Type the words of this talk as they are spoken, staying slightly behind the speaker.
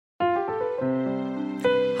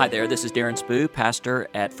Hi there, this is Darren Spoo, pastor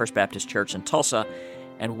at First Baptist Church in Tulsa,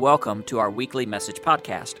 and welcome to our weekly message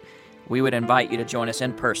podcast. We would invite you to join us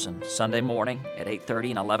in person Sunday morning at 8:30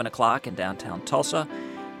 and 11 o'clock in downtown Tulsa,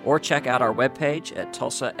 or check out our webpage at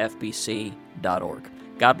tulsafbc.org.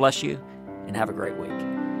 God bless you, and have a great week.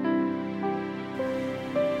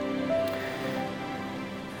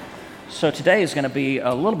 So today is going to be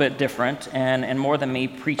a little bit different, and more than me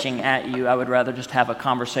preaching at you, I would rather just have a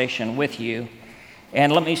conversation with you.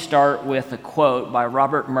 And let me start with a quote by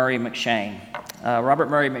Robert Murray M'Cheyne. Robert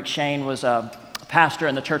Murray M'Cheyne was a pastor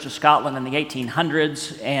in the Church of Scotland in the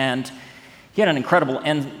 1800s, and he had an incredible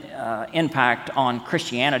impact on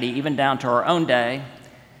Christianity, even down to our own day.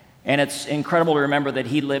 And it's incredible to remember that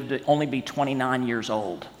he lived to only be 29 years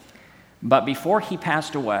old. But before he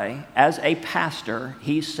passed away, as a pastor,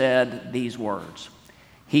 he said these words.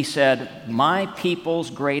 He said, "My people's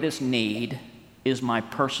greatest need is my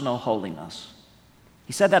personal holiness."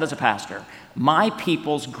 He said that as a pastor. My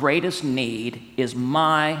people's greatest need is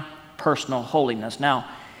my personal holiness. Now,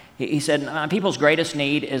 he said, my people's greatest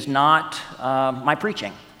need is not my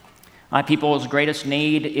preaching. My people's greatest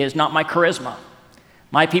need is not my charisma.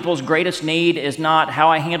 My people's greatest need is not how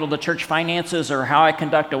I handle the church finances or how I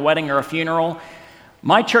conduct a wedding or a funeral.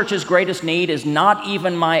 My church's greatest need is not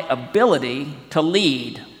even my ability to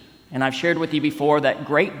lead. And I've shared with you before that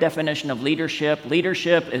great definition of leadership.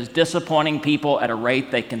 Leadership is disappointing people at a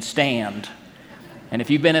rate they can stand. And if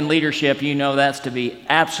you've been in leadership, you know that's to be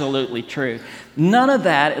absolutely true. None of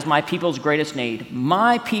that is my people's greatest need.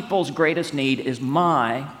 My people's greatest need is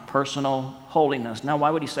my personal holiness. Now, why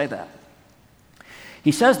would he say that?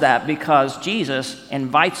 He says that because Jesus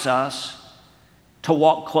invites us to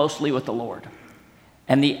walk closely with the Lord.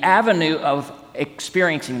 And the avenue of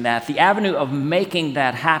experiencing that, the avenue of making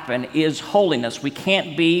that happen is holiness. We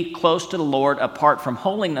can't be close to the Lord apart from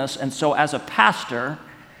holiness. And so as a pastor,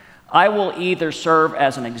 I will either serve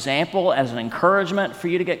as an example, as an encouragement for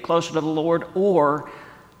you to get closer to the Lord, or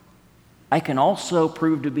I can also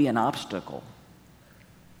prove to be an obstacle.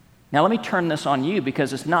 Now let me turn this on you,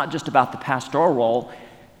 because it's not just about the pastoral role.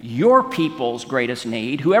 Your people's greatest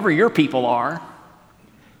need, whoever your people are,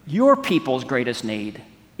 your people's greatest need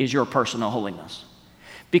is your personal holiness.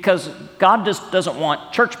 Because God just doesn't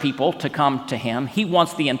want church people to come to Him. He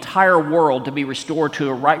wants the entire world to be restored to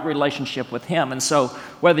a right relationship with Him. And so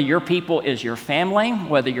whether your people is your family,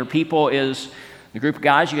 whether your people is the group of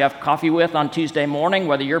guys you have coffee with on Tuesday morning,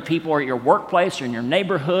 whether your people are at your workplace or in your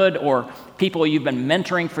neighborhood or people you've been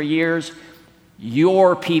mentoring for years,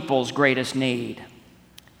 your people's greatest need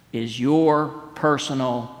is your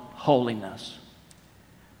personal holiness.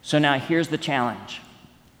 So now here's the challenge.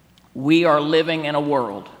 We are living in a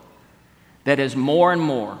world that is more and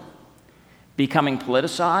more becoming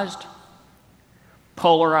politicized,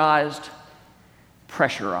 polarized,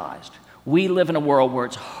 pressurized. We live in a world where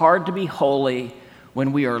it's hard to be holy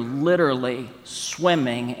when we are literally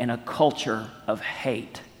swimming in a culture of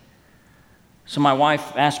hate. So my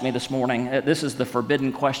wife asked me this morning, this is the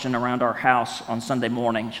forbidden question around our house on Sunday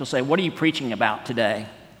morning. She'll say, "What are you preaching about today?"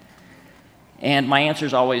 And my answer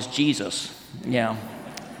is always Jesus. Yeah,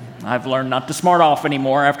 I've learned not to smart off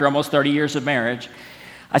anymore after almost 30 years of marriage.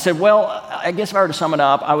 I said, well, I guess if I were to sum it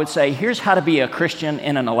up, I would say, here's how to be a Christian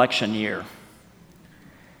in an election year.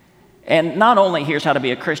 And not only here's how to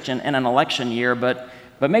be a Christian in an election year, but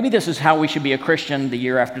maybe this is how we should be a Christian the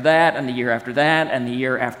year after that, and the year after that, and the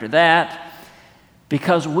year after that.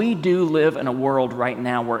 Because we do live in a world right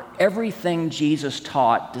now where everything Jesus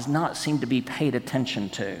taught does not seem to be paid attention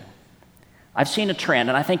to. I've seen a trend,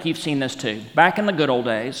 and I think you've seen this too. Back in the good old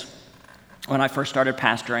days, when I first started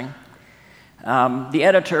pastoring, the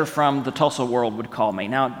editor from the Tulsa World would call me.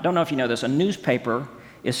 Now, don't know if you know this, a newspaper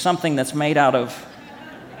is something that's made out of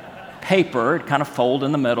paper, it kind of fold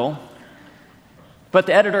in the middle. But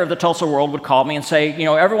the editor of the Tulsa World would call me and say,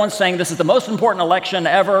 everyone's saying this is the most important election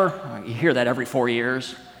ever. You hear that every 4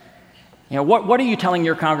 years. What are you telling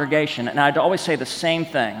your congregation? And I'd always say the same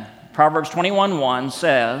thing. Proverbs 21:1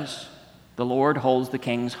 says, the Lord holds the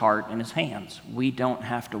king's heart in His hands. We don't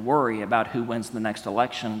have to worry about who wins the next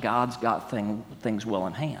election. God's got things well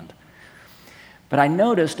in hand. But I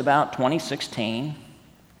noticed about 2016,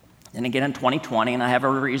 and again in 2020, and I have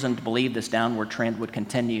every reason to believe this downward trend would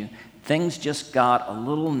continue, things just got a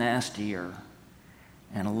little nastier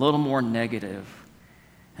and a little more negative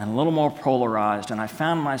and a little more polarized, and I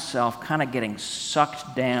found myself kind of getting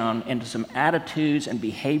sucked down into some attitudes and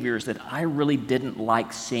behaviors that I really didn't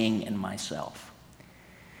like seeing in myself.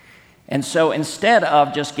 And so instead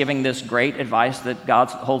of just giving this great advice that God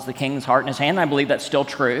holds the king's heart in His hand, I believe that's still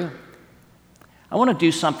true, I want to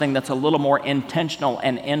do something that's a little more intentional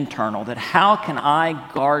and internal, that how can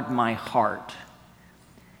I guard my heart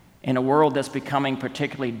in a world that's becoming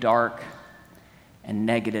particularly dark and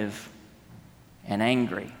negative and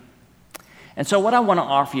angry? And so what I want to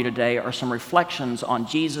offer you today are some reflections on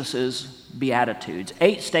Jesus' Beatitudes,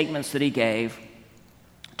 8 statements that he gave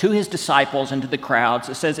to his disciples and to the crowds.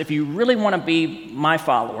 It says, if you really want to be my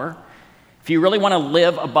follower, if you really want to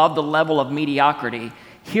live above the level of mediocrity,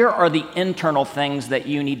 here are the internal things that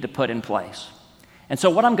you need to put in place. And so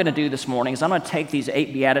what I'm going to do this morning is I'm going to take these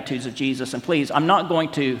 8 Beatitudes of Jesus, and please, I'm not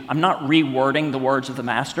rewording the words of the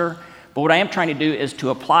Master, but what I am trying to do is to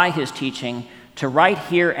apply his teaching to right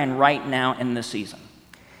here and right now in this season.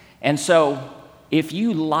 And so if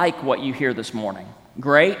you like what you hear this morning,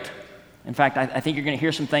 great. In fact, I think you're going to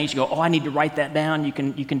hear some things. You go, I need to write that down. You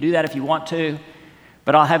can do that if you want to.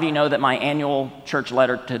 But I'll have you know that my annual church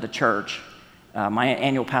letter to the church, my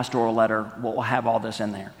annual pastoral letter, will have all this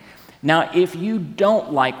in there. Now, if you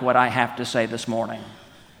don't like what I have to say this morning,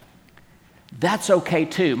 that's okay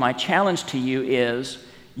too. My challenge to you is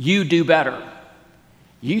you do better.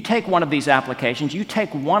 You take one of these applications, you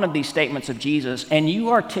take one of these statements of Jesus, and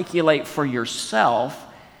you articulate for yourself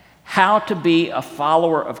how to be a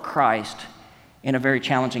follower of Christ in a very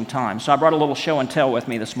challenging time. So I brought a little show and tell with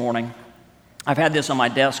me this morning. I've had this on my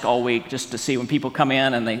desk all week just to see when people come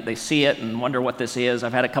in and they see it and wonder what this is.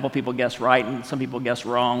 I've had a couple people guess right and some people guess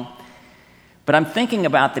wrong. But I'm thinking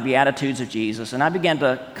about the Beatitudes of Jesus, and I began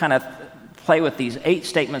to kind of play with these 8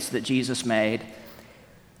 statements that Jesus made.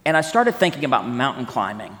 And I started thinking about mountain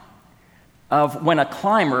climbing, of when a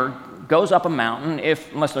climber goes up a mountain,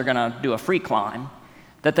 unless they're going to do a free climb,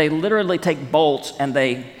 that they literally take bolts and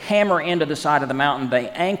they hammer into the side of the mountain. They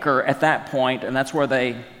anchor at that point, and that's where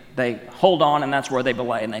they hold on, and that's where they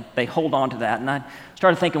belay, and they hold on to that. And I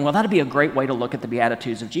started thinking, well, that'd be a great way to look at the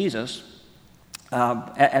Beatitudes of Jesus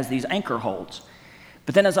as these anchor holds.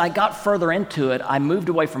 But then as I got further into it, I moved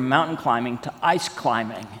away from mountain climbing to ice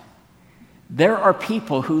climbing. There are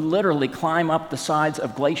people who literally climb up the sides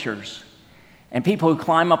of glaciers and people who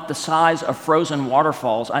climb up the sides of frozen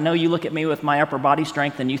waterfalls. I know you look at me with my upper body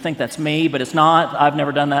strength and you think that's me, but it's not. I've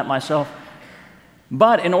never done that myself.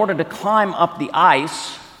 But in order to climb up the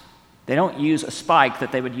ice, they don't use a spike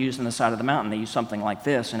that they would use in the side of the mountain. They use something like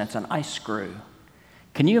this, and it's an ice screw.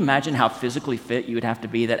 Can you imagine how physically fit you would have to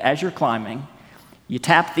be that as you're climbing, you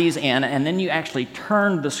tap these in, and then you actually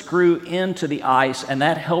turn the screw into the ice, and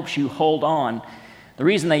that helps you hold on. The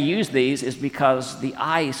reason they use these is because the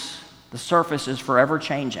ice, the surface is forever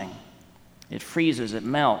changing. It freezes, it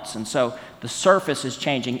melts, and so the surface is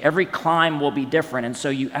changing. Every climb will be different, and so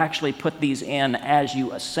you actually put these in as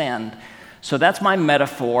you ascend. So that's my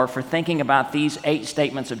metaphor for thinking about these 8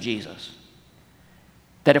 statements of Jesus.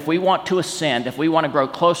 That if we want to ascend, if we want to grow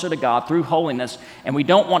closer to God through holiness, and we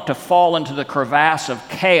don't want to fall into the crevasse of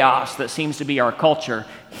chaos that seems to be our culture,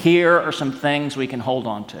 here are some things we can hold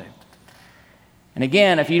on to. And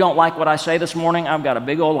again, if you don't like what I say this morning, I've got a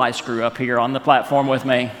big old ice screw up here on the platform with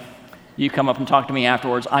me. You come up and talk to me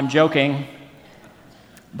afterwards. I'm joking,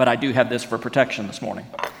 but I do have this for protection this morning.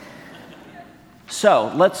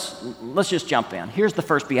 So let's just jump in. Here's the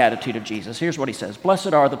first beatitude of Jesus. Here's what he says.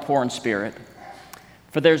 Blessed are the poor in spirit,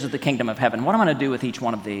 for theirs is the kingdom of heaven. What I'm going to do with each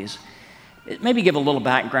one of these, maybe give a little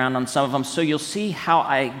background on some of them so you'll see how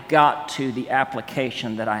I got to the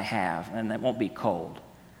application that I have, and it won't be cold.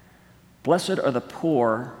 Blessed are the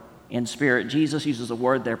poor in spirit. Jesus uses a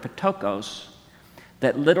word there, patokos,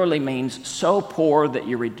 that literally means so poor that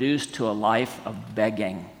you're reduced to a life of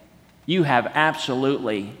begging. You have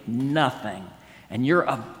absolutely nothing, and you're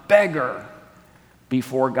a beggar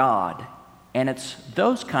before God. And it's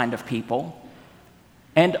those kind of people,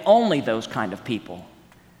 and only those kind of people,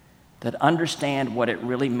 that understand what it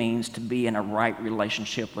really means to be in a right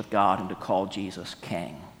relationship with God and to call Jesus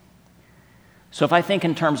King. So if I think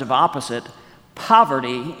in terms of opposite,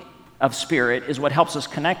 poverty of spirit is what helps us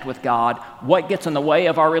connect with God. What gets in the way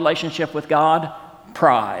of our relationship with God?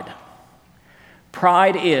 Pride.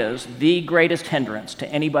 Pride is the greatest hindrance to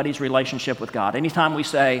anybody's relationship with God. Anytime we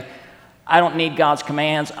say, I don't need God's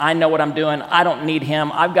commands, I know what I'm doing, I don't need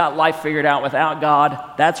Him, I've got life figured out without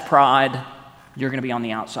God, that's pride. You're going to be on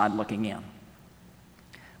the outside looking in.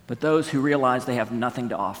 But those who realize they have nothing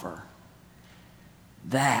to offer,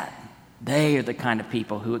 they are the kind of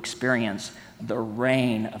people who experience the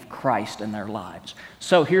reign of Christ in their lives.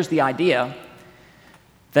 So here's the idea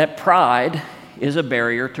that pride is a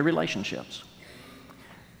barrier to relationships.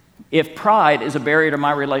 If pride is a barrier to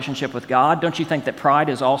my relationship with God, don't you think that pride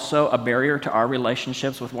is also a barrier to our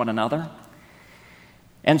relationships with one another?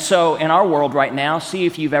 And so in our world right now, see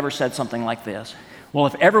if you've ever said something like this. Well,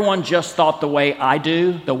 if everyone just thought the way I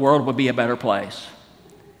do, the world would be a better place.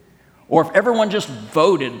 Or if everyone just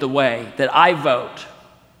voted the way that I vote,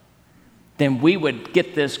 then we would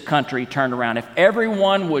get this country turned around. If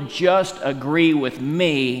everyone would just agree with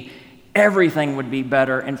me, everything would be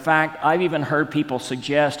better. In fact, I've even heard people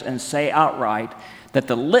suggest and say outright that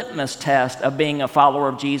the litmus test of being a follower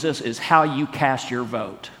of Jesus is how you cast your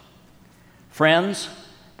vote. Friends,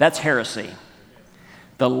 that's heresy.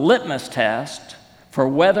 The litmus test for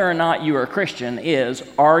whether or not you are a Christian is,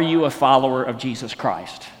 are you a follower of Jesus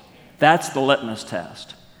Christ? That's the litmus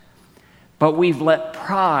test. But we've let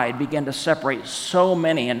pride begin to separate so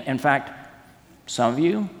many. And in fact, some of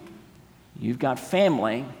you, you've got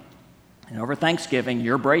family, and over Thanksgiving,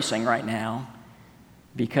 you're bracing right now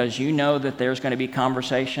because you know that there's going to be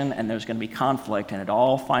conversation and there's going to be conflict, and it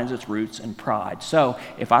all finds its roots in pride. So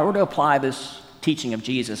if I were to apply this teaching of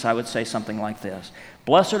Jesus, I would say something like this.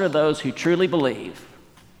 Blessed are those who truly believe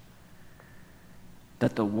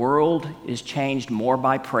that the world is changed more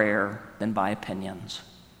by prayer than by opinions.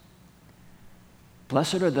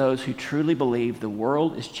 Blessed are those who truly believe the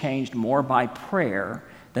world is changed more by prayer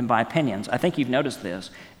than by opinions. I think you've noticed this.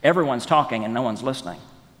 Everyone's talking and no one's listening.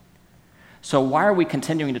 So why are we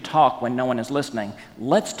continuing to talk when no one is listening?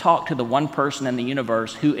 Let's talk to the one person in the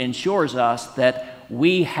universe who ensures us that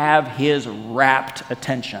we have his rapt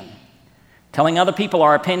attention. Telling other people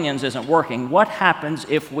our opinions isn't working. What happens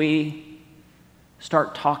if we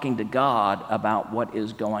start talking to God about what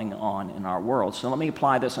is going on in our world? So let me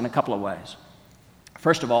apply this in a couple of ways.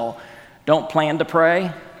 First of all, don't plan to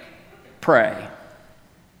pray, pray.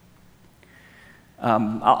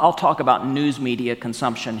 I'll talk about news media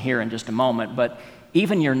consumption here in just a moment, but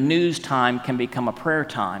even your news time can become a prayer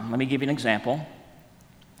time. Let me give you an example.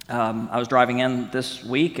 I was driving in this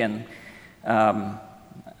week, and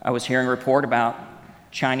I was hearing a report about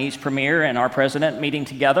Chinese premier and our president meeting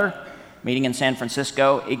in San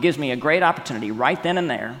Francisco. It gives me a great opportunity right then and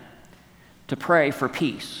there to pray for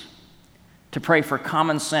peace, to pray for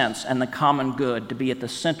common sense and the common good to be at the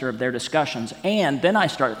center of their discussions. And then I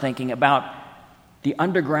start thinking about the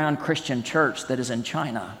underground Christian church that is in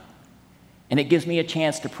China. And it gives me a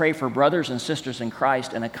chance to pray for brothers and sisters in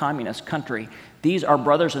Christ in a communist country. These are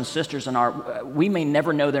brothers and sisters we may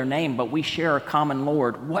never know their name, but we share a common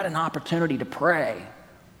Lord. What an opportunity to pray.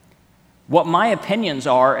 What my opinions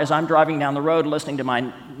are as I'm driving down the road listening to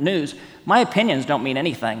my news, my opinions don't mean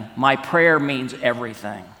anything. My prayer means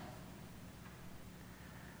everything.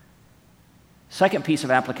 Second piece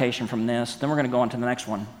of application from this, then we're going to go on to the next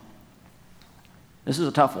one. This is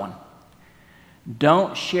a tough one.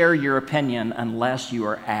 Don't share your opinion unless you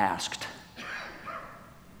are asked.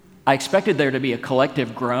 I expected there to be a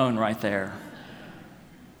collective groan right there.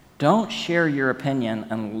 Don't share your opinion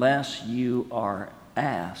unless you are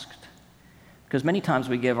asked. Because many times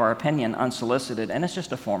we give our opinion unsolicited, and it's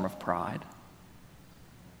just a form of pride.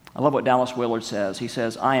 I love what Dallas Willard says. He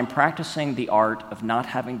says, I am practicing the art of not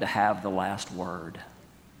having to have the last word.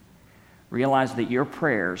 Realize that your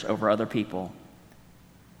prayers over other people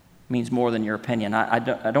means more than your opinion. I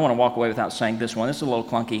don't want to walk away without saying this one. This is a little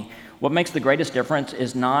clunky. What makes the greatest difference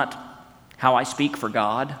is not how I speak for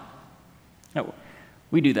God. No,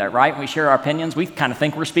 we do that, right? When we share our opinions, we kind of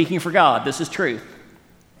think we're speaking for God. This is truth.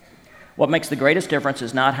 What makes the greatest difference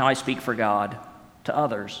is not how I speak for God to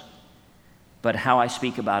others, but how I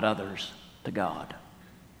speak about others to God.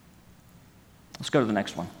 Let's go to the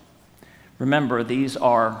next one. Remember, these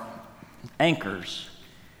are anchors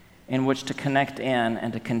in which to connect in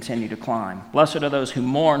and to continue to climb. Blessed are those who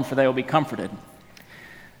mourn, for they will be comforted.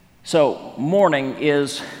 So, mourning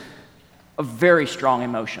is a very strong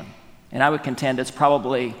emotion, and I would contend it's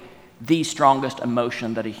probably the strongest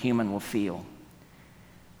emotion that a human will feel.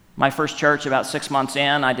 My first church, about 6 months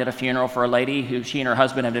in, I did a funeral for a lady who she and her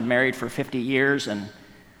husband had been married for 50 years, and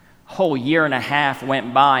a whole year and a half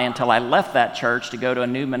went by until I left that church to go to a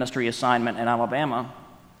new ministry assignment in Alabama.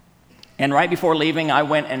 And right before leaving, I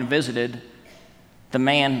went and visited the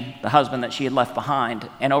husband that she had left behind.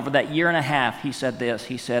 And over that year and a half, he said this.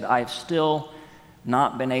 He said, I've still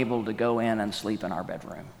not been able to go in and sleep in our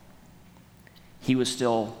bedroom. He was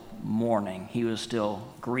still mourning. He was still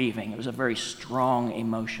grieving. It was a very strong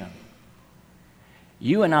emotion.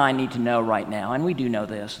 You and I need to know right now, and we do know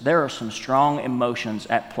this, there are some strong emotions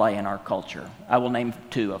at play in our culture. I will name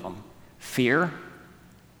two of them: fear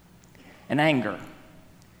and anger.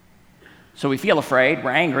 So we feel afraid,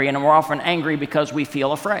 we're angry, and we're often angry because we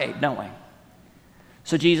feel afraid, don't we?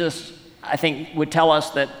 So Jesus, I think, would tell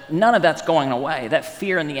us that none of that's going away. That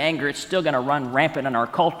fear and the anger, it's still going to run rampant in our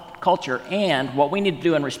culture, and what we need to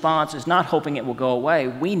do in response is not hoping it will go away.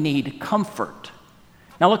 We need comfort.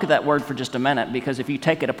 Now look at that word for just a minute, because if you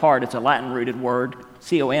take it apart, it's a Latin-rooted word.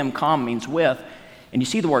 C-O-M, com, means with. And you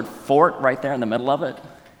see the word fort right there in the middle of it?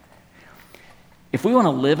 If we want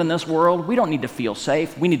to live in this world, we don't need to feel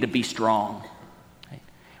safe. We need to be strong.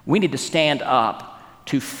 We need to stand up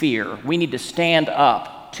to fear. We need to stand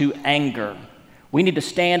up to anger. We need to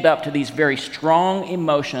stand up to these very strong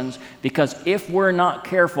emotions, because if we're not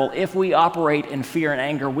careful, if we operate in fear and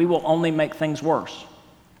anger, we will only make things worse.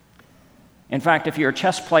 In fact, if you're a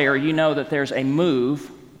chess player, you know that there's a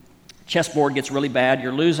move. Chessboard gets really bad,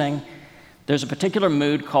 you're losing. There's a particular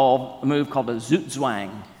move called the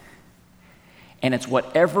Zugzwang. And it's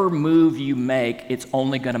whatever move you make, it's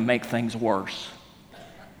only going to make things worse.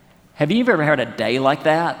 Have you ever had a day like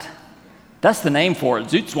that? That's the name for it,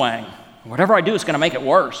 Zugzwang. Whatever I do is going to make it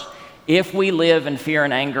worse. If we live in fear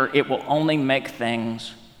and anger, it will only make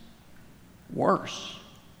things worse.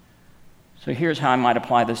 So here's how I might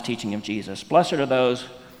apply this teaching of Jesus. Blessed are those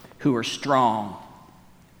who are strong,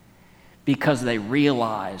 because they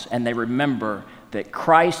realize and they remember that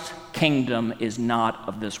Christ's kingdom is not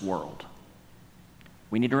of this world.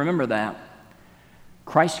 We need to remember that.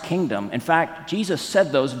 Christ's kingdom. In fact, Jesus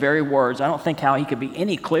said those very words. I don't think how he could be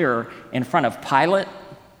any clearer in front of Pilate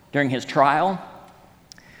during his trial.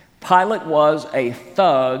 Pilate was a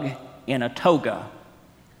thug in a toga.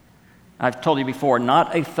 I've told you before,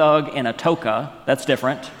 not a thug in a toga. That's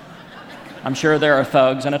different. I'm sure there are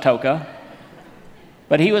thugs in a toga.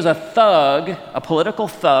 But he was a thug, a political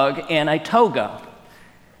thug in a toga.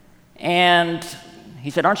 And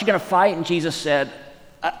he said, "Aren't you going to fight?" And Jesus said,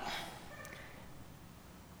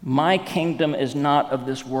 "My kingdom is not of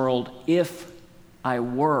this world. If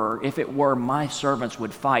it were, my servants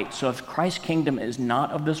would fight." So if Christ's kingdom is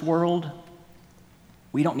not of this world,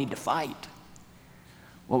 we don't need to fight.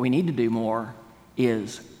 What we need to do more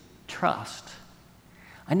is trust.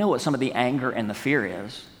 I know what some of the anger and the fear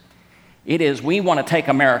is. It is, we want to take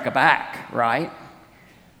America back, right?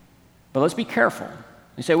 But let's be careful.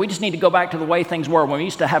 You say, we just need to go back to the way things were when we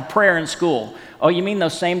used to have prayer in school. Oh, you mean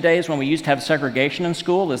those same days when we used to have segregation in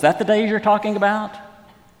school? Is that the days you're talking about?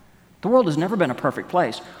 The world has never been a perfect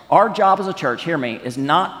place. Our job as a church, hear me, is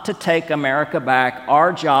not to take America back.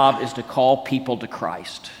 Our job is to call people to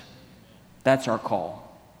Christ. That's our call.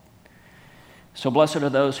 So blessed are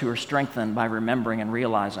those who are strengthened by remembering and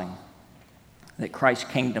realizing that Christ's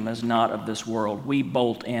kingdom is not of this world. We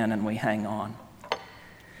bolt in and we hang on.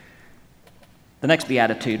 The next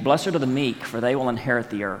beatitude, blessed are the meek, for they will inherit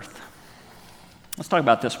the earth. Let's talk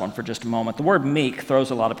about this one for just a moment. The word meek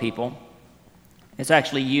throws a lot of people. It's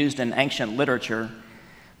actually used in ancient literature.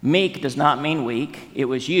 Meek does not mean weak. It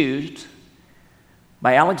was used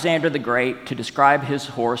by Alexander the Great to describe his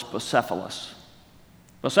horse Bucephalus.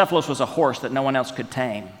 Bucephalus was a horse that no one else could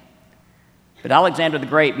tame. But Alexander the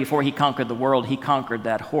Great, before he conquered the world, he conquered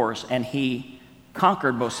that horse, and he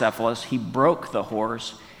conquered Bucephalus. He broke the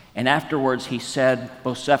horse, and afterwards he said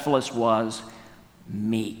Bucephalus was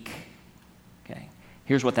meek. Okay,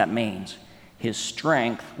 here's what that means. His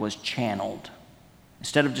strength was channeled.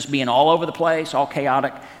 Instead of just being all over the place, all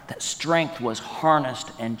chaotic, that strength was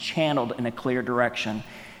harnessed and channeled in a clear direction.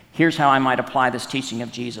 Here's how I might apply this teaching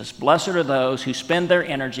of Jesus. Blessed are those who spend their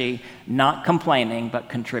energy not complaining, but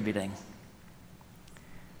contributing.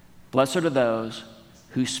 Blessed are those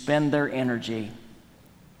who spend their energy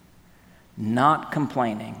not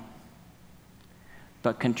complaining,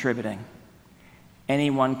 but contributing.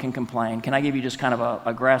 Anyone can complain. Can I give you just kind of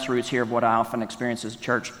a grassroots here of what I often experience as a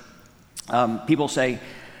church? People say,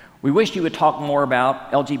 we wish you would talk more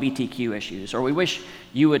about LGBTQ issues, or we wish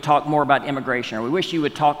you would talk more about immigration, or we wish you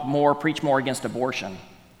would preach more against abortion.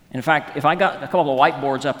 In fact, if I got a couple of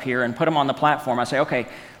whiteboards up here and put them on the platform, I say, okay,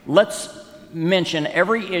 let's mention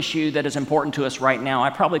every issue that is important to us right now.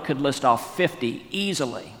 I probably could list off 50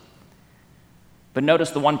 easily. But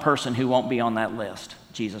notice the one person who won't be on that list,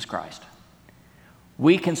 Jesus Christ.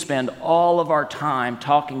 We can spend all of our time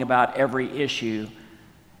talking about every issue,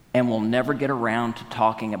 and we'll never get around to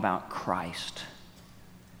talking about Christ.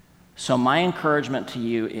 So my encouragement to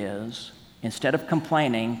you is, instead of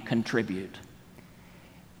complaining, contribute.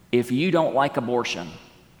 If you don't like abortion,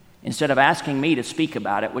 instead of asking me to speak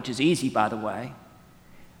about it, which is easy, by the way,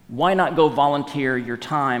 why not go volunteer your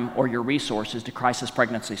time or your resources to Crisis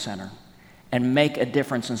Pregnancy Center and make a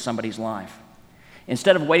difference in somebody's life?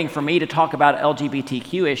 Instead of waiting for me to talk about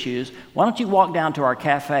LGBTQ issues, why don't you walk down to our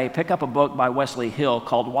cafe, pick up a book by Wesley Hill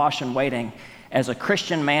called Wash and Waiting, as a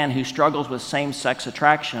Christian man who struggles with same-sex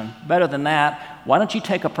attraction. Better than that, why don't you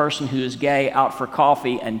take a person who is gay out for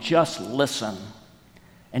coffee and just listen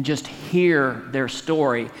and just hear their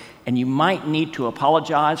story, and you might need to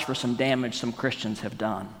apologize for some damage some Christians have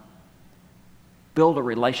done. Build a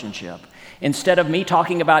relationship. Instead of me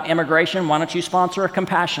talking about immigration, why don't you sponsor a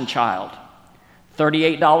compassion child?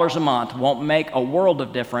 $38 a month won't make a world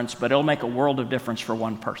of difference, but it'll make a world of difference for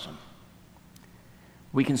one person.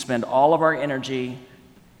 We can spend all of our energy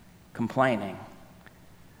complaining,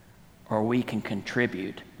 or we can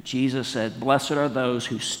contribute. Jesus said, "Blessed are those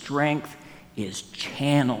whose strength is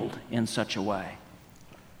channeled in such a way."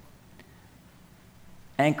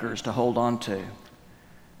 Anchors to hold on to.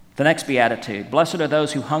 The next beatitude, "Blessed are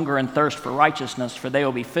those who hunger and thirst for righteousness, for they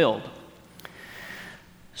will be filled."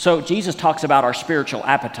 So Jesus talks about our spiritual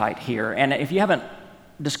appetite here, and if you haven't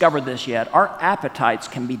discovered this yet, our appetites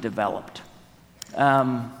can be developed.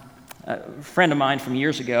 A friend of mine from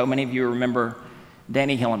years ago, many of you remember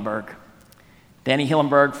Danny Hillenberg. Danny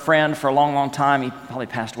Hillenberg, friend for a long, long time. He probably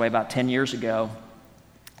passed away about 10 years ago.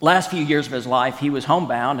 Last few years of his life, he was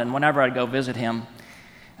homebound, and whenever I'd go visit him,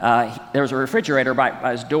 there was a refrigerator by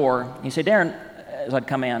his door. He said, "Darren," as I'd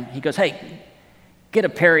come in, he goes, "Hey, get a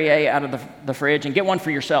Perrier out of the fridge and get one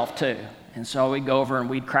for yourself too." And so we'd go over and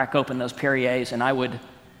we'd crack open those Perriers, and I would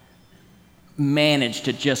manage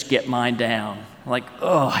to just get mine down. Like,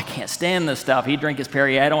 oh, I can't stand this stuff. He'd drink his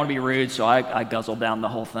Perrier. I don't want to be rude, so I guzzled down the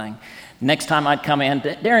whole thing. Next time I'd come in,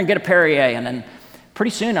 "Darren, get a Perrier." And then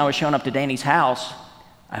pretty soon I was showing up to Danny's house.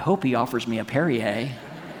 I hope he offers me a Perrier.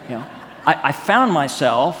 I found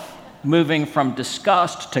myself moving from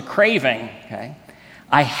disgust to craving, okay?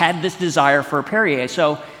 I had this desire for a Perrier.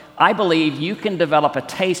 So I believe you can develop a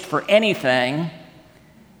taste for anything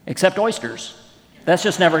except oysters. That's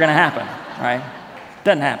just never going to happen, right?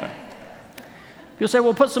 Doesn't happen. People say,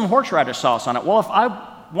 "Well, put some horseradish sauce on it." Well, if I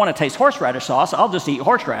want to taste horseradish sauce, I'll just eat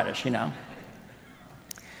horseradish,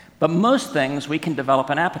 But most things we can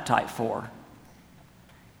develop an appetite for.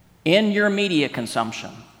 In your media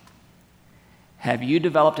consumption, have you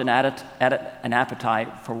developed an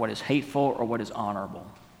appetite for what is hateful or what is honorable?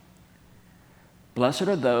 Blessed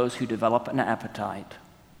are those who develop an appetite,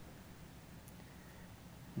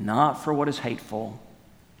 not for what is hateful,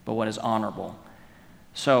 but what is honorable.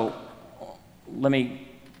 So let me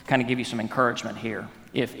kind of give you some encouragement here.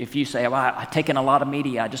 If you say, "Well, I've taken a lot of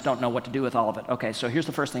media, I just don't know what to do with all of it." Okay, so here's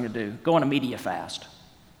the first thing to do. Go on a media fast.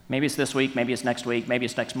 Maybe it's this week, maybe it's next week, maybe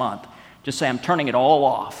it's next month. Just say, "I'm turning it all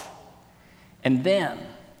off." And then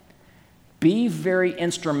be very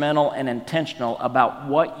instrumental and intentional about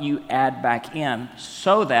what you add back in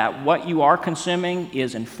so that what you are consuming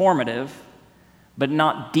is informative, but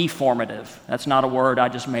not deformative. That's not a word, I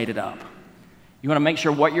just made it up. You want to make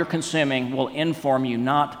sure what you're consuming will inform you,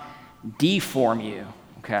 not deform you,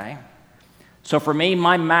 okay? So for me,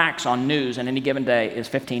 my max on news on any given day is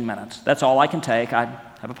 15 minutes. That's all I can take. I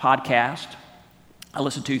have a podcast I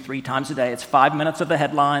listen to 3 times a day. It's 5 minutes of the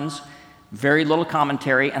headlines, very little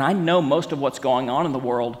commentary, and I know most of what's going on in the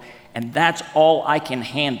world, and that's all I can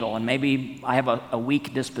handle. And maybe I have a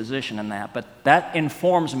weak disposition in that, but that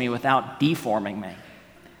informs me without deforming me.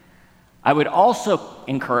 I would also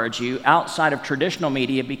encourage you, outside of traditional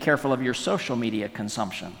media, be careful of your social media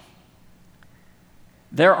consumption.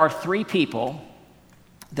 There are 3 people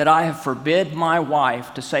that I have forbid my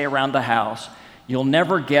wife to say around the house, "You'll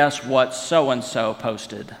never guess what so-and-so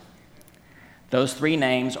posted." Those 3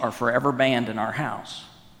 names are forever banned in our house.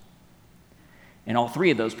 And all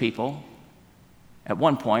 3 of those people, at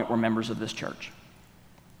one point, were members of this church.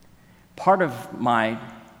 Part of my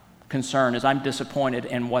concern is I'm disappointed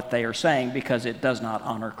in what they are saying because it does not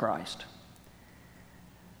honor Christ.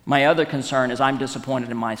 My other concern is I'm disappointed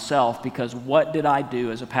in myself because what did I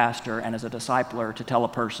do as a pastor and as a discipler to tell a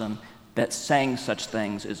person that saying such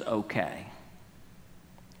things is okay?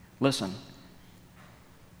 Listen,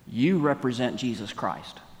 you represent Jesus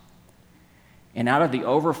Christ. And out of the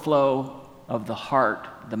overflow of the heart,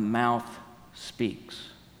 the mouth speaks.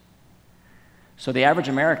 So the average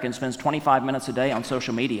American spends 25 minutes a day on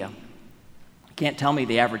social media. You can't tell me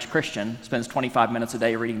the average Christian spends 25 minutes a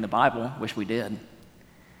day reading the Bible. Wish we did.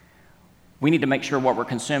 We need to make sure what we're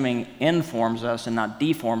consuming informs us and not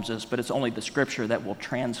deforms us, but it's only the Scripture that will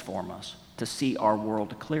transform us to see our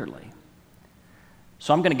world clearly.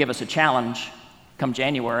 So I'm going to give us a challenge come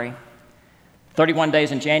January. 31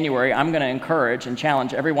 days in January, I'm going to encourage and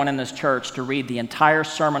challenge everyone in this church to read the entire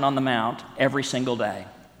Sermon on the Mount every single day.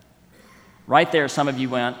 Right there, some of you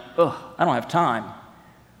went, "Ugh, I don't have time."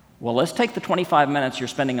 Well, let's take the 25 minutes you're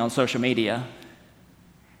spending on social media,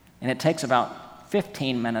 and it takes about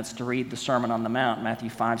 15 minutes to read the Sermon on the Mount, Matthew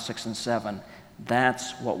 5, 6, and 7.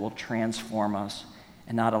 That's what will transform us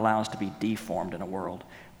and not allow us to be deformed in a world.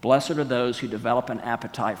 Blessed are those who develop an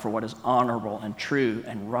appetite for what is honorable and true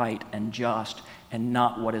and right and just and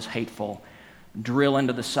not what is hateful. Drill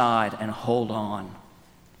into the side and hold on.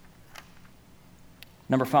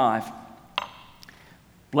 Number 5,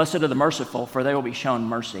 blessed are the merciful, for they will be shown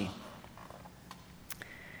mercy.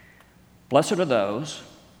 Blessed are those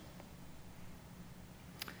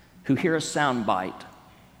who hear a soundbite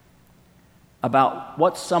about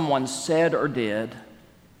what someone said or did,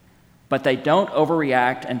 but they don't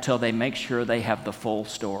overreact until they make sure they have the full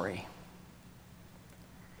story.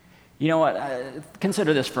 You know what?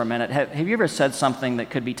 Consider this for a minute. Have you ever said something that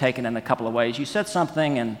could be taken in a couple of ways? You said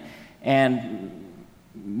something and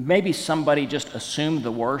maybe somebody just assumed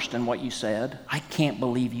the worst in what you said. I can't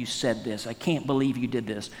believe you said this. I can't believe you did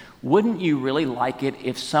this. Wouldn't you really like it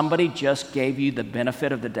if somebody just gave you the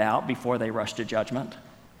benefit of the doubt before they rushed to judgment?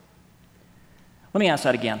 Let me ask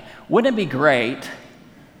that again. Wouldn't it be great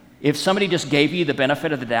if somebody just gave you the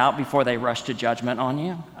benefit of the doubt before they rushed to judgment on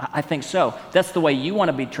you? I think so. That's the way you want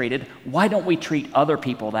to be treated. Why don't we treat other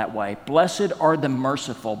people that way? Blessed are the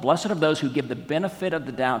merciful. Blessed are those who give the benefit of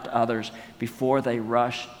the doubt to others before they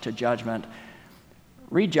rush to judgment.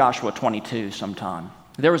 Read Joshua 22 sometime.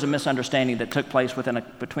 There was a misunderstanding that took place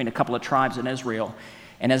between a couple of tribes in Israel.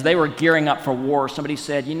 And as they were gearing up for war, somebody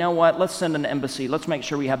said, you know what, let's send an embassy. Let's make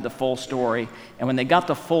sure we have the full story. And when they got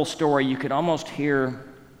the full story, you could almost hear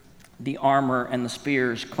the armor and the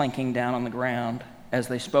spears clinking down on the ground as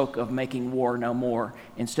they spoke of making war no more.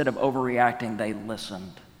 Instead of overreacting, they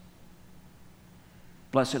listened.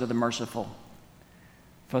 Blessed are the merciful,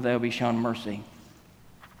 for they will be shown mercy.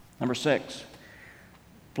 Number 6,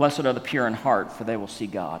 blessed are the pure in heart, for they will see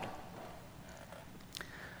God.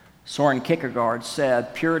 Soren Kierkegaard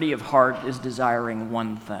said, purity of heart is desiring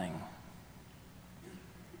one thing.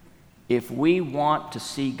 If we want to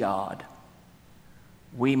see God,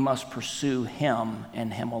 we must pursue Him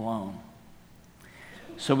and Him alone.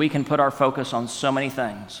 So we can put our focus on so many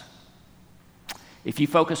things. If you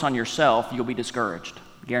focus on yourself, you'll be discouraged.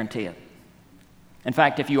 Guarantee it. In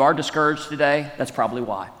fact, if you are discouraged today, that's probably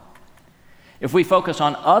why. If we focus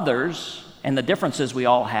on others and the differences we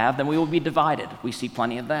all have, then we will be divided. We see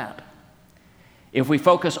plenty of that. If we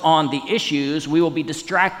focus on the issues, we will be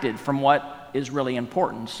distracted from what is really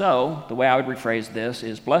important. So, the way I would rephrase this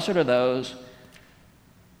is, blessed are those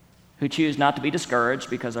who choose not to be discouraged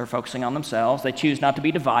because they're focusing on themselves. They choose not to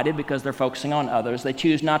be divided because they're focusing on others. They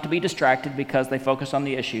choose not to be distracted because they focus on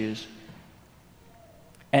the issues,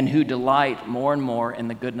 and who delight more and more in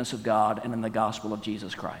the goodness of God and in the gospel of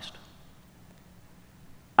Jesus Christ.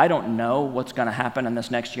 I don't know what's going to happen in this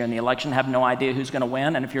next year in the election. I have no idea who's going to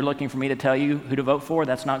win, and if you're looking for me to tell you who to vote for,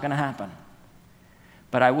 that's not going to happen.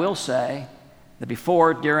 But I will say that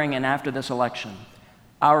before, during, and after this election,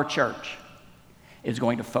 our church is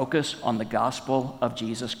going to focus on the gospel of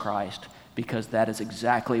Jesus Christ, because that is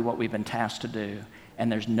exactly what we've been tasked to do,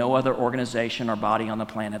 and there's no other organization or body on the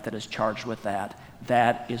planet that is charged with that.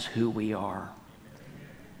 That is who we are,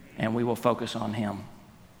 and we will focus on Him.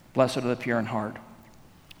 Blessed are the pure in heart.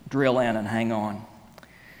 Drill in and hang on.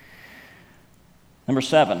 Number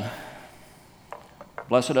 7,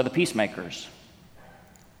 blessed are the peacemakers,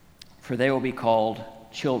 for they will be called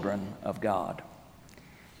children of God.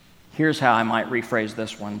 Here's how I might rephrase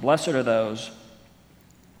this one. Blessed are those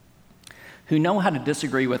who know how to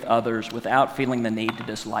disagree with others without feeling the need to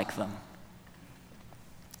dislike them.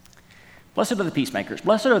 Blessed are the peacemakers.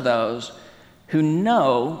 Blessed are those who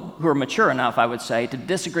are mature enough, I would say, to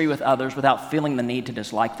disagree with others without feeling the need to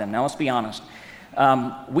dislike them. Now, let's be honest.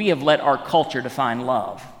 We have let our culture define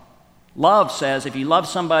love. Love says if you love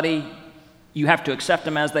somebody, you have to accept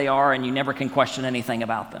them as they are, and you never can question anything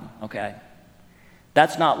about them, okay?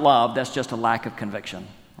 That's not love, that's just a lack of conviction,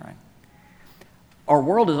 right? Our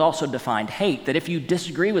world has also defined hate, that if you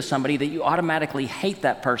disagree with somebody, that you automatically hate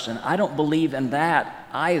that person. I don't believe in that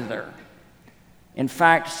either. In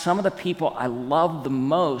fact, some of the people I love the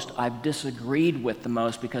most, I've disagreed with the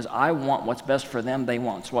most, because I want what's best for them, they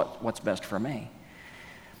want what's best for me.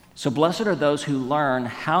 So blessed are those who learn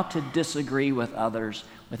how to disagree with others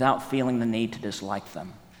without feeling the need to dislike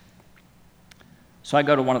them. So I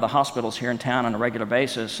go to one of the hospitals here in town on a regular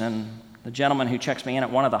basis, and the gentleman who checks me in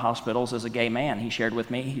at one of the hospitals is a gay man. He shared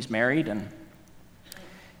with me, he's married,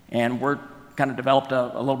 and we're kind of developed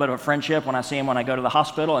a little bit of a friendship when I see him when I go to the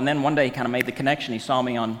hospital. And then one day he kind of made the connection. He saw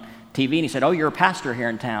me on TV and he said, "Oh, you're a pastor here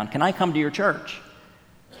in town. Can I come to your church?"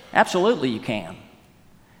 "Absolutely, you can."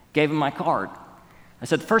 Gave him my card. I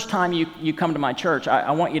said, "The first time you come to my church,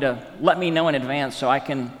 I want you to let me know in advance so I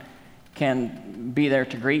can be there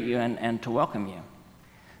to greet you and to welcome you."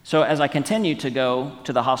 So as I continue to go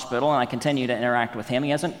to the hospital and I continue to interact with him, he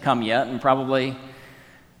hasn't come yet, and probably,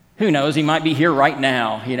 who knows, he might be here right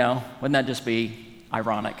now, you know. Wouldn't that just be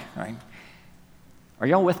ironic, right? Are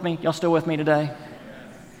y'all with me? Y'all still with me today?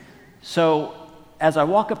 So as I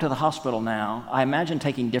walk up to the hospital now, I imagine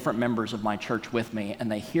taking different members of my church with me,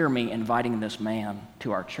 and they hear me inviting this man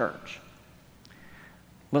to our church.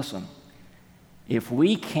 Listen, if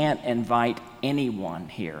we can't invite anyone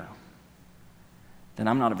here, then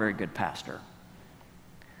I'm not a very good pastor.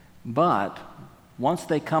 But once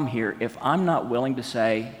they come here, if I'm not willing to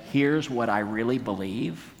say, here's what I really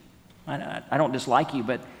believe, I don't dislike you,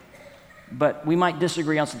 but we might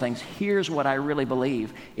disagree on some things. Here's what I really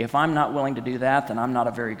believe. If I'm not willing to do that, then I'm not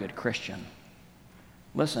a very good Christian.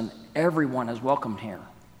 Listen, everyone is welcome here.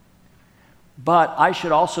 But I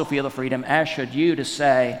should also feel the freedom, as should you, to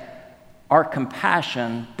say, our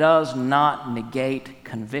compassion does not negate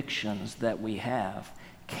convictions that we have.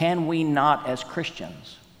 Can we not, as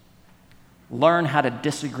Christians, learn how to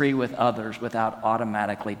disagree with others without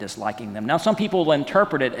automatically disliking them? Now, some people will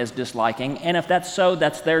interpret it as disliking, and if that's so,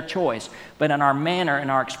 that's their choice. But in our manner, in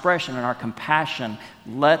our expression, in our compassion,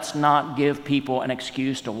 let's not give people an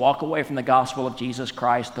excuse to walk away from the gospel of Jesus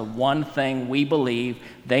Christ, the one thing we believe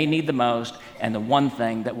they need the most, and the one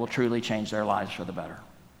thing that will truly change their lives for the better.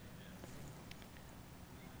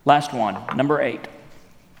 Last one, number 8.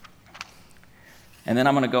 And then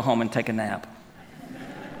I'm going to go home and take a nap.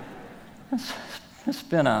 It's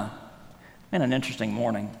been an interesting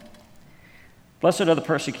morning. Blessed are the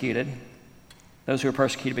persecuted, those who are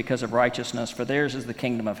persecuted because of righteousness, for theirs is the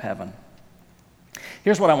kingdom of heaven.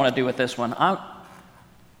 Here's what I want to do with this one. I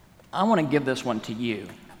want to give this one to you.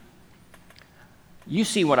 You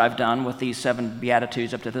see what I've done with these 7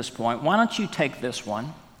 Beatitudes up to this point. Why don't you take this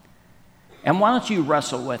one, and why don't you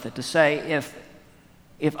wrestle with it to say,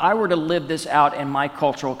 if I were to live this out in my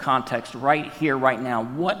cultural context right here, right now,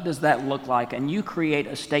 what does that look like? And you create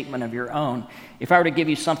a statement of your own. If I were to give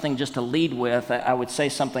you something just to lead with, I would say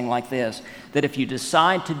something like this, that if you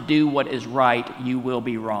decide to do what is right, you will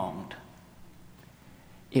be wronged.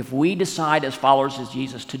 If we decide as followers of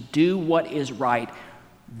Jesus to do what is right,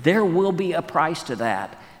 there will be a price to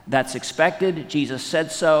that. That's expected. Jesus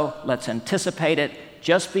said so. Let's anticipate it.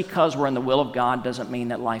 Just because we're in the will of God doesn't mean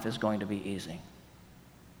that life is going to be easy.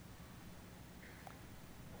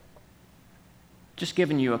 Just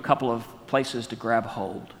giving you a couple of places to grab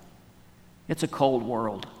hold. It's a cold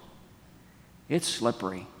world. It's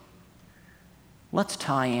slippery. Let's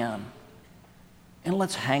tie in, and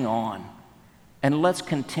let's hang on, and let's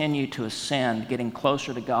continue to ascend, getting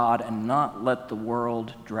closer to God, and not let the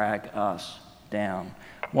world drag us down.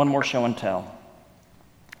 One more show and tell.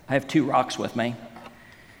 I have 2 rocks with me.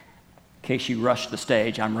 In case you rush the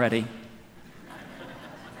stage, I'm ready.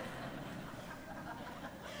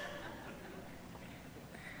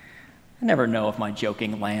 I never know if my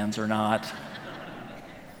joking lands or not.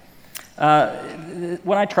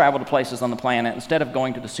 When I travel to places on the planet, instead of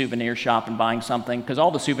going to the souvenir shop and buying something, because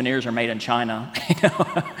all the souvenirs are made in China,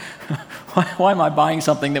 why am I buying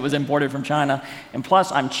something that was imported from China? And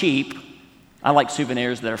plus, I'm cheap. I like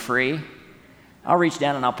souvenirs that are free. I'll reach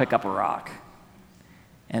down and I'll pick up a rock.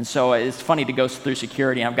 And so it's funny to go through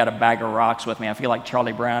security. I've got a bag of rocks with me. I feel like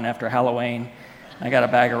Charlie Brown after Halloween. I got a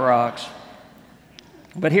bag of rocks.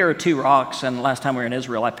 But here are 2 rocks, and last time we were in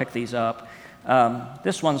Israel, I picked these up.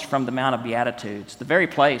 This one's from the Mount of Beatitudes, the very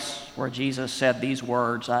place where Jesus said these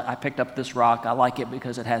words. I picked up this rock. I like it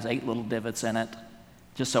because it has 8 little divots in it.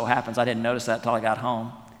 Just so happens I didn't notice that until I got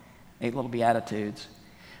home. 8 little Beatitudes.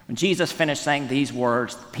 When Jesus finished saying these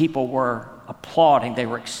words, people were applauding. They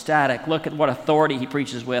were ecstatic. Look at what authority he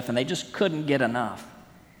preaches with, and they just couldn't get enough.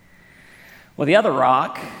 Well, the other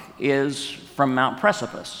rock is from Mount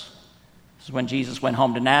Precipice. This is when Jesus went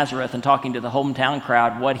home to Nazareth, and talking to the hometown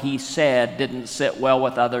crowd, what he said didn't sit well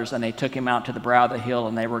with others, and they took him out to the brow of the hill,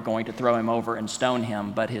 and they were going to throw him over and stone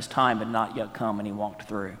him, but his time had not yet come, and he walked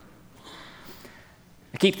through.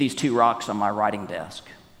 I keep these 2 rocks on my writing desk,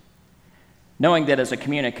 knowing that as a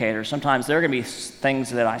communicator, sometimes there are going to be things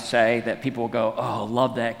that I say that people will go, oh,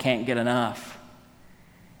 love that, can't get enough.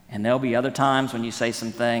 And there'll be other times when you say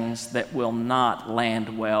some things that will not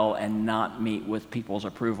land well and not meet with people's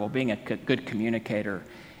approval. Being a good communicator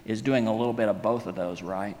is doing a little bit of both of those,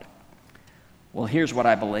 right? Well, here's what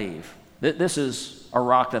I believe. This is a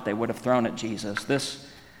rock that they would have thrown at Jesus. This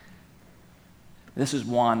is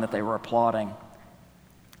one that they were applauding.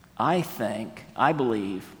 I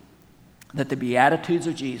believe that the Beatitudes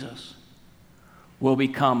of Jesus will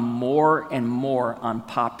become more and more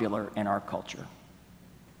unpopular in our culture.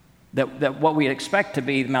 That what we expect to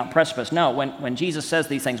be Mount Precipice, no, when Jesus says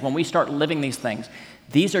these things, when we start living these things,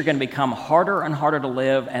 these are going to become harder and harder to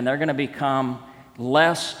live, and they're going to become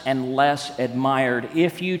less and less admired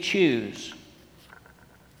if you choose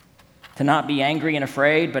to not be angry and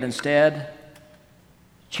afraid, but instead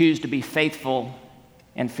choose to be faithful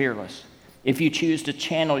and fearless. if you choose to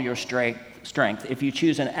channel your strength, if you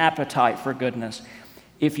choose an appetite for goodness,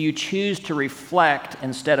 if you choose to reflect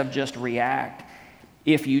instead of just react,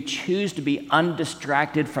 if you choose to be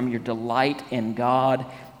undistracted from your delight in God,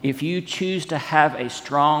 if you choose to have a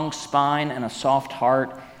strong spine and a soft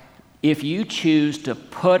heart, if you choose to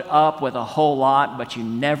put up with a whole lot but you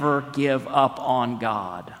never give up on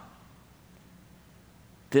God,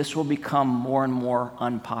 this will become more and more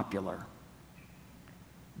unpopular.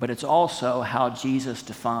 But it's also how Jesus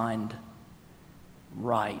defined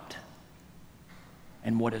right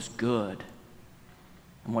and what is good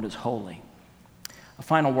and what is holy. A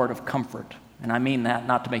final word of comfort, and I mean that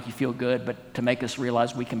not to make you feel good, but to make us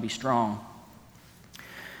realize we can be strong.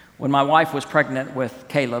 When my wife was pregnant with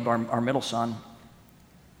Caleb, our middle son,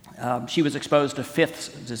 she was exposed to Fifth's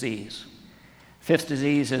disease. Fifth's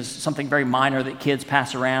disease is something very minor that kids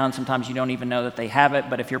pass around. Sometimes you don't even know that they have it,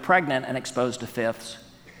 but if you're pregnant and exposed to Fifth's,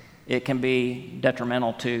 it can be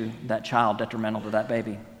detrimental to that child, detrimental to that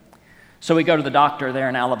baby. So we go to the doctor there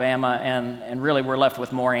in Alabama, and really we're left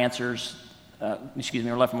with more answers.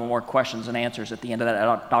 We're left with more questions than answers at the end of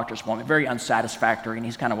that doctor's appointment. Very unsatisfactory, and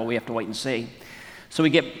he's kind of, well, we have to wait and see. So we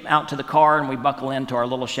get out to the car, and we buckle into our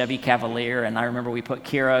little Chevy Cavalier, and I remember we put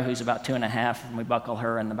Kira, who's about 2.5, and we buckle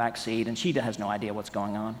her in the back seat, and she has no idea what's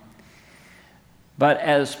going on. But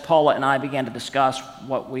as Paula and I began to discuss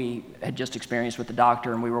what we had just experienced with the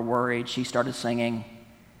doctor, and we were worried, she started singing,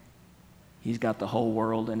 "He's got the whole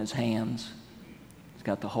world in his hands. He's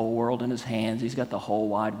got the whole world in his hands. He's got the whole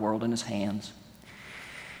wide world in his hands."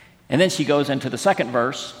 And then she goes into the second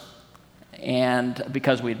verse, and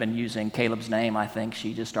because we'd been using Caleb's name, I think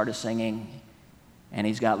she just started singing, "And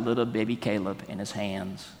he's got little baby Caleb in his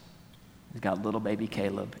hands. He's got little baby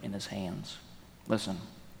Caleb in his hands." Listen,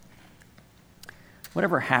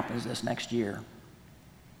 whatever happens this next year,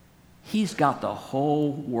 he's got the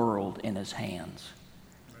whole world in his hands.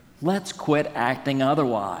 Let's quit acting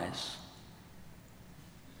otherwise.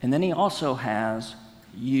 And then he also has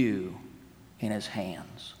you in his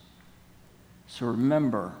hands. So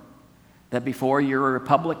remember that before you're a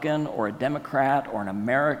Republican or a Democrat or an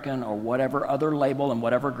American or whatever other label and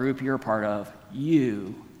whatever group you're a part of,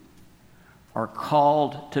 you are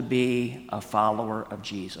called to be a follower of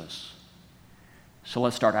Jesus. So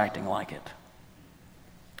let's start acting like it.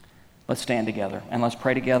 Let's stand together and let's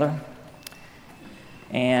pray together.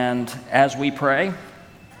 And as we pray,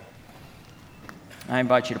 I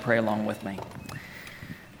invite you to pray along with me.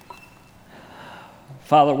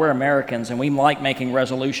 Father, we're Americans and we like making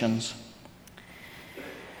resolutions.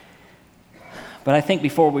 But I think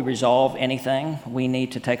before we resolve anything, we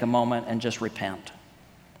need to take a moment and just repent.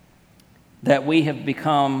 That we have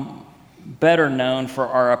become better known for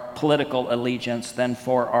our political allegiance than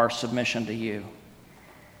for our submission to you.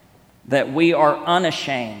 That we are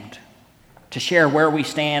unashamed to share where we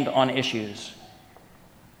stand on issues,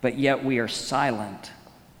 but yet we are silent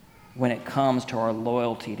when it comes to our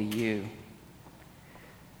loyalty to you.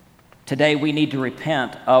 Today we need to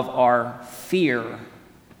repent of our fear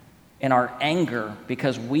and our anger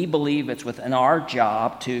because we believe it's within our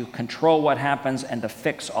job to control what happens and to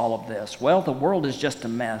fix all of this. Well, the world is just a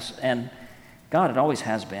mess, and God, it always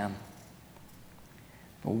has been.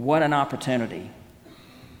 But what an opportunity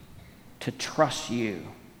to trust you,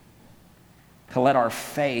 to let our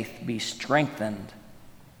faith be strengthened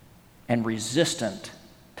and resistant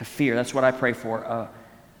to fear. That's what I pray for,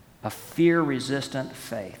 a fear-resistant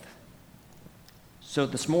faith. So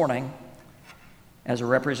this morning, as a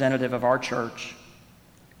representative of our church,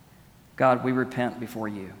 God, we repent before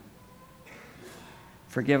you.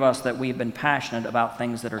 Forgive us that we have been passionate about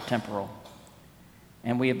things that are temporal,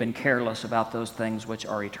 and we have been careless about those things which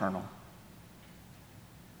are eternal.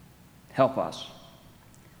 Help us,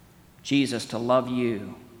 Jesus, to love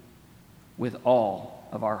you with all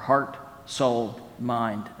of our heart, soul,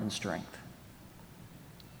 mind, and strength.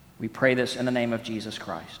 We pray this in the name of Jesus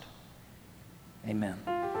Christ. Amen.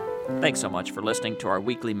 Thanks so much for listening to our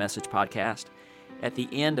weekly message podcast. At the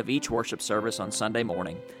end of each worship service on Sunday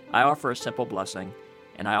morning, I offer a simple blessing,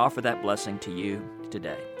 and I offer that blessing to you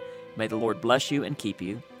today. May the Lord bless you and keep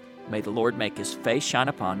you. May the Lord make his face shine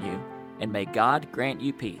upon you, and may God grant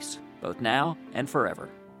you peace, both now and forever.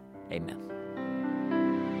 Amen.